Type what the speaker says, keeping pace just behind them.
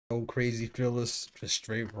No crazy fillers, just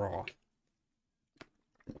straight raw.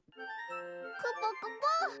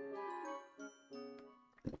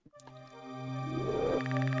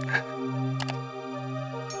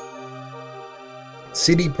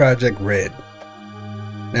 CD Projekt Red.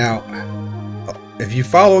 Now, if you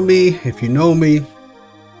follow me, if you know me,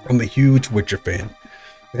 I'm a huge Witcher fan.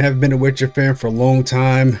 I have been a Witcher fan for a long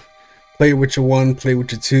time. Played Witcher 1, played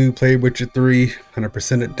Witcher 2, played Witcher 3,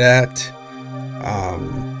 100% at that.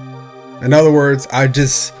 In other words, I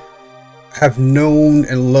just have known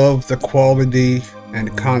and loved the quality and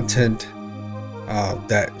the content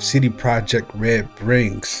that CD Projekt Red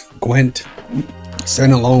brings. Gwent,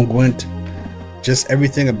 standalone Gwent, just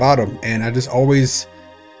everything about them. And I just always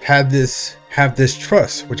have this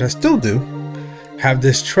trust, which I still do, have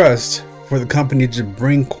this trust for the company to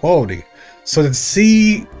bring quality. So to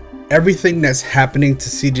see everything that's happening to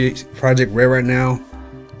CD Projekt Red right now,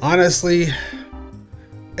 honestly,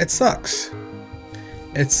 it sucks.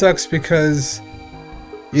 It sucks because,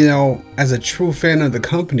 you know, as a true fan of the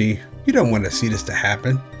company, you don't want to see this to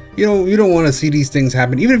happen. You don't want to see these things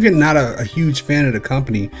happen. Even if you're not a huge fan of the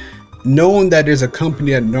company, knowing that there's a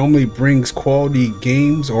company that normally brings quality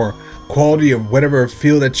games or quality of whatever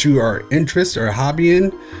field that you are interest or hobby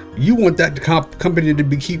in, you want that company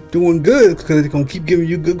to keep doing good because they're going to keep giving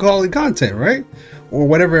you good quality content, right? Or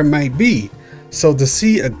whatever it might be. So to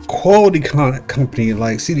see a quality company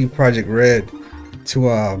like CD Projekt Red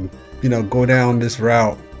to you know, go down this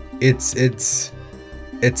route, it sucks.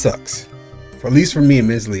 For at least for me,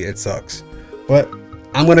 immensely, it sucks. But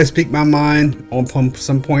I'm gonna speak my mind on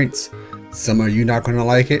some points. Some of you not gonna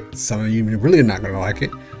like it. Some of you really not gonna like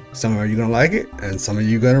it. Some of you gonna like it, and some of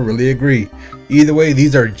you gonna really agree. Either way,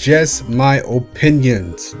 these are just my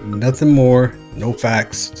opinions. Nothing more, no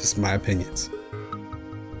facts, just my opinions.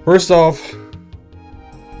 First off,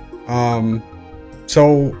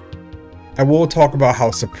 so I will talk about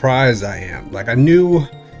how surprised I am. Like, I knew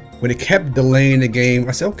when it kept delaying the game,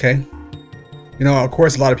 I said, okay. You know, of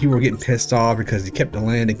course, a lot of people were getting pissed off because it kept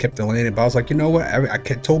delaying and kept delaying it. But I was like, you know what? I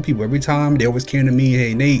told people every time, they always came to me,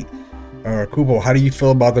 hey, Nate or Kupo, how do you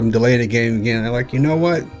feel about them delaying the game again? They're like, you know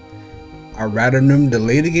what? I'd rather them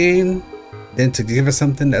delay the game than to give us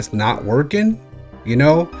something that's not working. You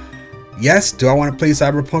know? Yes, do I want to play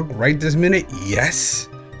Cyberpunk right this minute? Yes.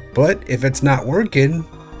 But if it's not working,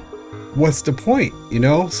 what's the point? You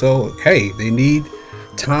know? So, hey, they need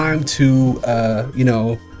time to, you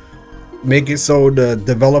know, make it so the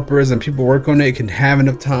developers and people work on it can have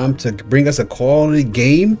enough time to bring us a quality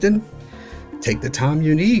game. Then take the time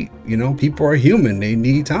you need. You know, people are human, they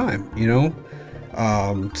need time, you know.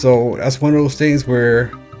 So that's one of those things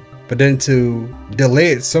where, but then to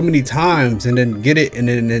delay it so many times and then get it, and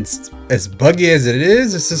then it's as buggy as it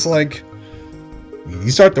is, it's just like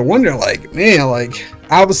you start to wonder, like, man, like,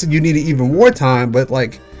 obviously you needed even more time, but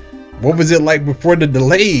like, what was it like before the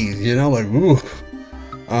delays? You know, like, ooh.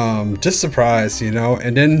 Just surprised, you know.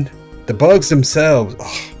 And then the bugs themselves,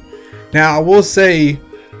 now I will say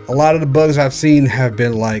a lot of the bugs I've seen have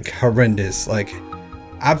been like horrendous. Like,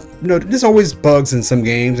 you know, there's always bugs in some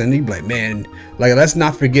games, and you'd be like, man, like, let's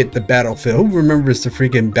not forget the Battlefield. Who remembers the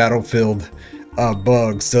freaking Battlefield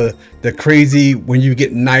bugs, the crazy when you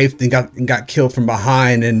get knifed and got killed from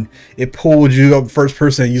behind and it pulled you up first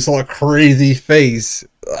person and you saw a crazy face.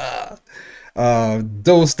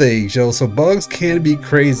 Those things, yo. So bugs can be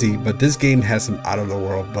crazy, but this game has some out of the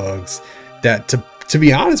world bugs that, to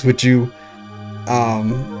be honest with you,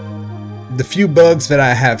 the few bugs that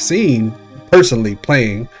I have seen personally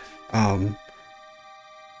playing,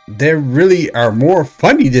 they really are more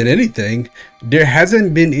funny than anything. There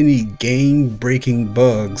hasn't been any game breaking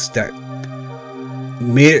bugs that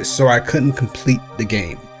made it so I couldn't complete the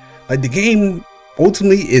game. Like, the game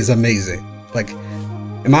ultimately is amazing. Like,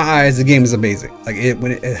 in my eyes, the game is amazing. Like,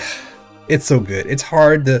 it's so good. It's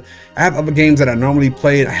hard to. I have other games that I normally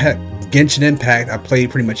play. I had Genshin Impact. I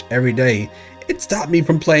played pretty much every day. It stopped me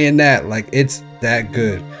from playing that. Like, it's that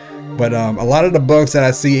good. But a lot of the bugs that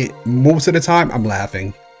I see, most of the time, I'm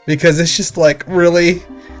laughing because it's just like, really,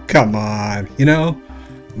 come on, you know.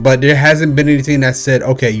 But there hasn't been anything that said,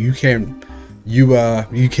 okay, you can't play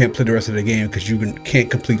the rest of the game because you can't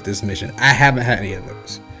complete this mission. I haven't had any of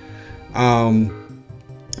those.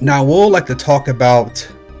 Now, we'll like to talk about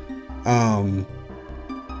going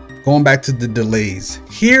back to the delays.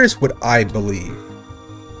 Here's what I believe.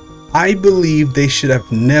 I believe they should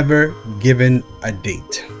have never given a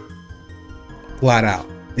date. Flat out.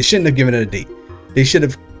 They shouldn't have given it a date. They should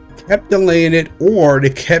have kept delaying it, or they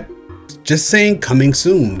kept just saying coming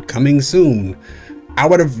soon, coming soon. I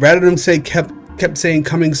would have rather them say kept kept saying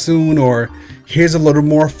coming soon, or here's a little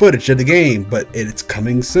more footage of the game, but it's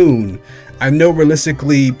coming soon. I know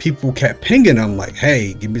realistically people kept pinging them like,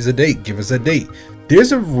 hey, give us a date, give us a date.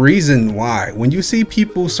 There's a reason why. When you see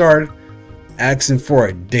people start asking for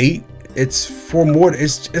a date, it's for more,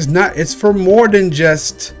 it's for more than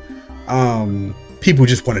just people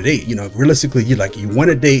just want a date. You know, realistically, you want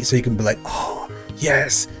a date so you can be like, oh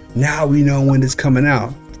yes, now we know when it's coming out.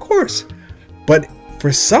 Of course. But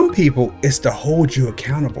for some people, it's to hold you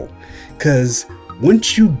accountable, because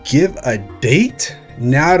once you give a date,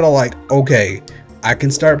 now they're like, okay, I can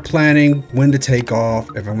start planning when to take off.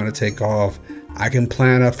 If I'm going to take off, I can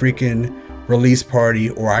plan a freaking release party,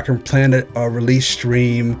 or I can plan a release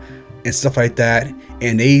stream and stuff like that.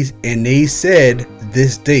 And they said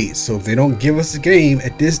this date. So if they don't give us a game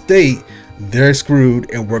at this date, they're screwed,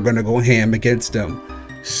 and we're going to go ham against them.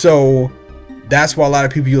 So that's why a lot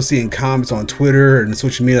of people you'll see in comments on Twitter and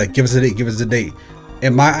social media, like, give us a date, give us a date.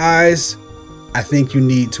 In my eyes, I think you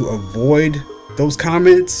need to avoid those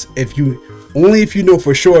comments if you know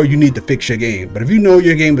for sure you need to fix your game. But if you know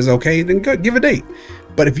your game is okay, then go give a date.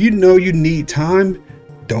 But if you know you need time,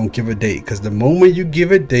 don't give a date, because the moment you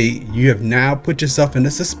give a date, you have now put yourself in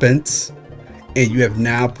a suspense, and you have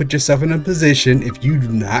now put yourself in a position, if you do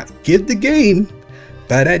not give the game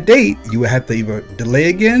by that date, you will have to either delay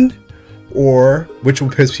again, or which will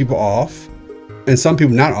piss people off, and some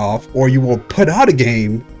people not off, or you will put out a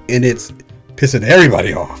game and it's pissing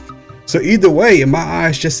everybody off. So either way, in my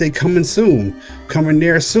eyes, just say coming soon, coming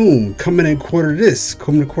there soon, coming in quarter this,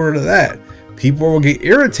 coming in quarter that. People will get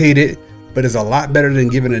irritated, but it's a lot better than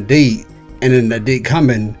giving a date and then the date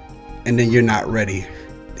coming and then you're not ready.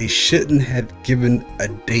 They shouldn't have given a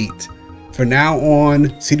date. For now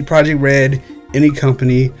on, CD Projekt Red, any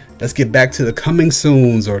company, let's get back to the coming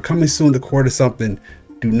soons, or coming soon to quarter something.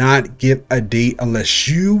 Do not give a date unless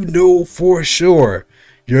you know for sure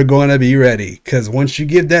you're going to be ready, because once you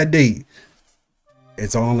give that date,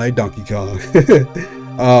 it's on like Donkey Kong.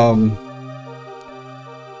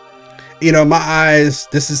 You know, in my eyes,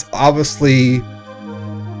 this is obviously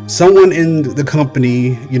someone in the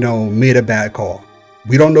company, you know, made a bad call.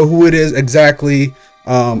 We don't know who it is exactly.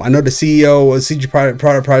 I know the CEO of CD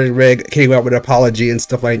Projekt Red came out with an apology and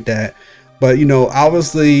stuff like that. But, you know,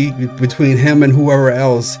 obviously between him and whoever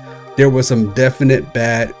else, there was some definite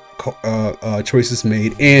bad choices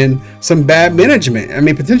made, and some bad management. I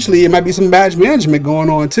mean, potentially it might be some bad management going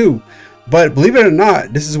on too. But believe it or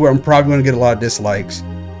not, this is where I'm probably going to get a lot of dislikes.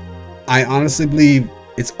 I honestly believe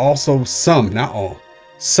it's also some, not all,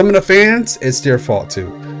 some of the fans, it's their fault too.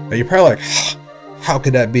 Now you're probably like, how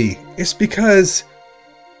could that be? It's because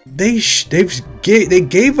they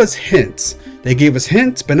gave us hints. They gave us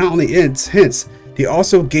hints, but not only hints, they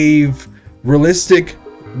also gave realistic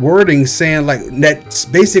wording saying, like, that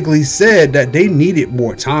basically said that they needed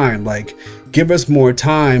more time, like, give us more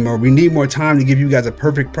time, or we need more time to give you guys a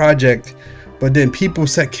perfect project. But then people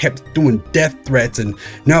kept doing death threats, and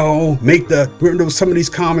no, some of these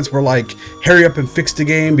comments were like, hurry up and fix the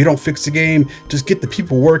game. You don't fix the game, just get the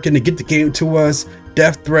people working to get the game to us.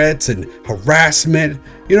 Death threats and harassment.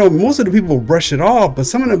 You know, most of the people brush it off, but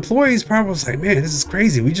some of the employees probably was like, man, this is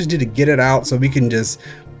crazy. We just need to get it out so we can just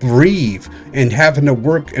breathe, and having to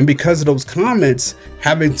work, and because of those comments,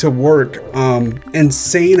 having to work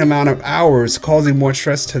insane amount of hours, causing more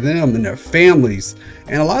stress to them and their families.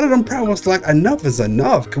 And a lot of them probably was like, enough is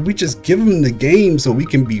enough. Could we just give them the game so we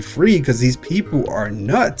can be free? Because these people are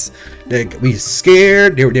nuts. We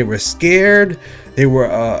scared. They were scared. They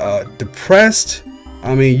were depressed.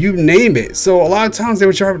 I mean, you name it. So a lot of times they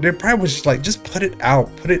probably was just like, just put it out.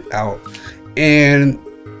 And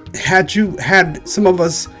had some of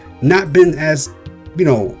us not been as, you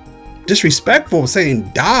know, disrespectful,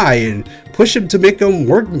 saying die and push them to make them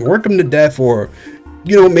work them to death, or,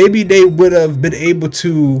 you know, maybe they would have been able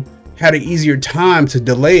to had an easier time to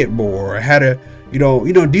delay it more, or had a, you know,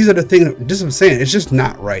 these are the things. Just I'm saying, it's just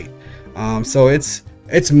not right. So it's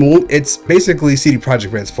basically CD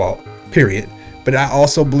Projekt Red's fault, period. But I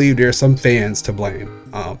also believe there are some fans to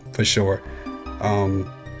blame, for sure.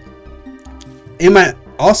 In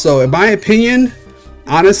my opinion,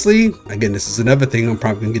 honestly, again, this is another thing I'm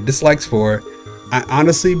probably gonna get dislikes for. I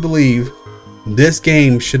honestly believe this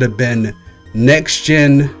game should have been next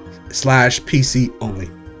gen / PC only.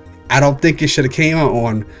 I don't think it should have came out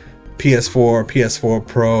on PS4, PS4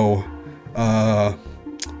 Pro,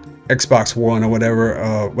 Xbox One, or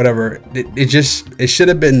whatever. It should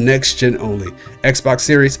have been next gen only. Xbox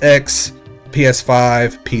Series X,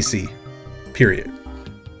 PS5, PC, period.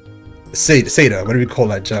 SATA, whatever you call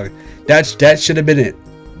that junk. That should have been it.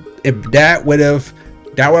 If that would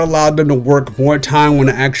allow them to work more time on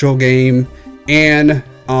the actual game And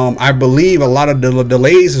I believe a lot of the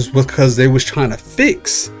delays is because they was trying to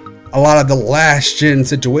fix a lot of the last gen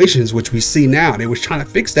situations, which we see now. They was trying to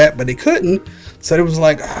fix that, but they couldn't. So it was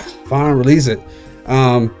like, fine, release it.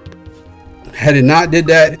 Had it not did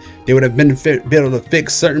that, they would have been able to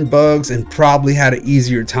fix certain bugs and probably had an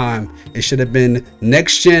easier time. It should have been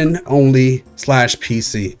next gen only /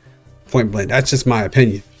 PC. Point blank. That's just my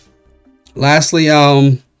opinion. Lastly,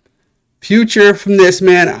 future from this,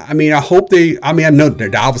 man. I mean, I hope they. I mean, I know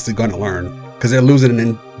they're obviously going to learn because they're losing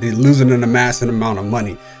in a massive amount of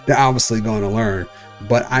money. They're obviously going to learn.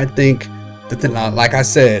 But I think that, like I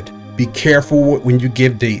said, be careful when you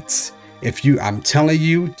give dates. I'm telling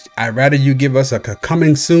you, I'd rather you give us a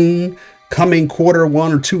coming soon, coming quarter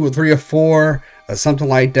 1 or 2 or 3 or 4 or something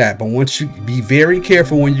like that. But once you be very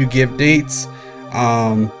careful when you give dates.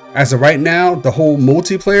 As of right now, the whole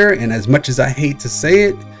multiplayer, and as much as I hate to say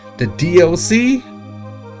it, the DLC,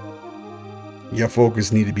 your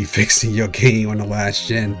focus need to be fixing your game on the last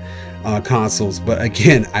gen consoles. But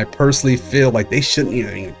again, I personally feel like they shouldn't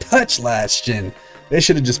even touch last gen. They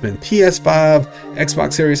should have just been PS5,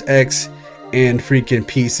 Xbox Series X, and freaking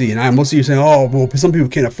PC. And most of you saying, oh, well, some people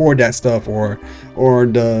can't afford that stuff, or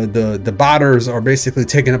the botters are basically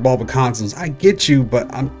taking up all the consoles. I get you,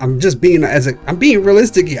 but I'm just being I'm being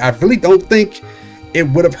realistic. I really don't think it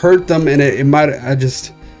would have hurt them, and it might.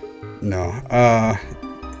 No.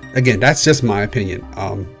 Again, that's just my opinion.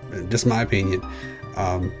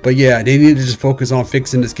 But yeah, they need to just focus on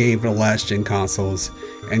fixing this game for the last gen consoles,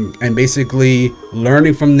 and basically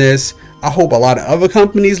learning from this. I hope a lot of other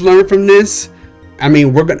companies learn from this. I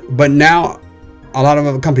mean, but now a lot of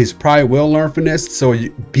other companies probably will learn from this. So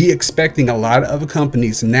be expecting a lot of other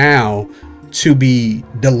companies now to be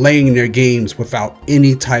delaying their games without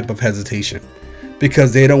any type of hesitation,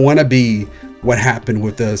 because they don't want to be what happened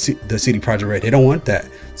with the CD Projekt Red. They don't want that.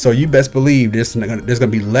 So you best believe there's going to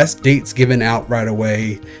be less dates given out right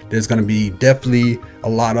away. There's going to be definitely a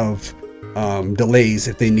lot of delays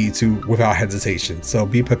if they need to without hesitation. So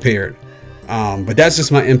be prepared. But that's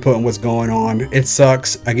just my input on what's going on. It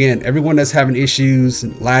sucks. Again, everyone that's having issues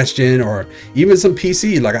last gen or even some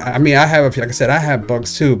PC, like I mean, like I said, I have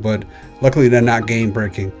bugs too, but luckily they're not game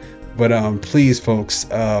breaking. But please, folks,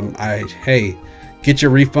 hey, get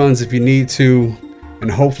your refunds if you need to,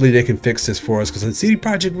 and hopefully they can fix this for us, because CD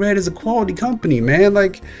Projekt Red is a quality company, man.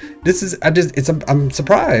 Like, this is, I'm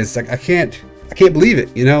surprised. Like, I can't believe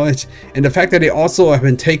it, you know. And the fact that they also have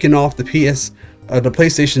been taken off the the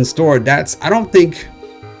PlayStation Store. I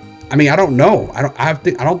don't know. I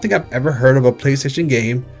don't think I've ever heard of a PlayStation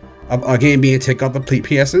game, a game being taken off the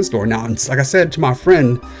PSN Store. Now, like I said to my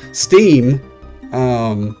friend, Steam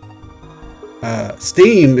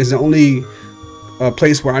is the only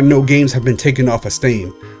place where I know games have been taken off of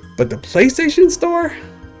Steam. But the PlayStation Store,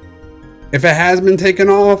 if it has been taken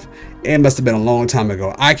off, it must have been a long time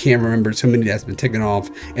ago. I can't remember too many that's been taken off,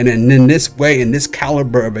 and then in this way, in this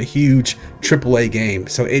caliber of a huge AAA game.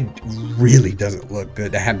 So it really doesn't look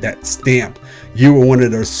good to have that stamp. You were one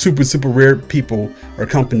of those super rare people or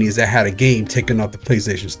companies that had a game taken off the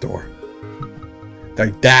PlayStation Store.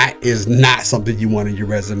 Like, that is not something you want on your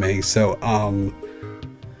resume. So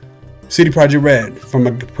CD Projekt Red, from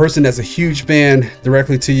a person that's a huge fan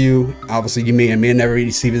directly to you. Obviously, you may never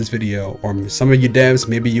really see this video, or some of you devs,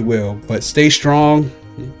 maybe you will, but stay strong,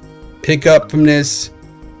 pick up from this,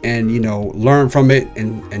 and, you know, learn from it,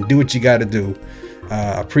 and do what you got to do.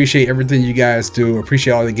 Appreciate everything you guys do.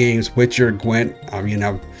 Appreciate all the games with your Gwent. I mean,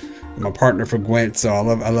 I'm a partner for Gwent, so I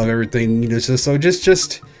love everything. You know, so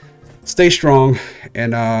just stay strong,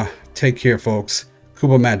 and take care, folks.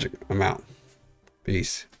 KupoMagic, I'm out.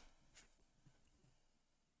 Peace.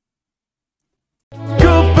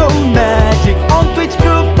 KupoMagic on Twitch,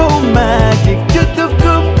 KupoMagic, YouTube,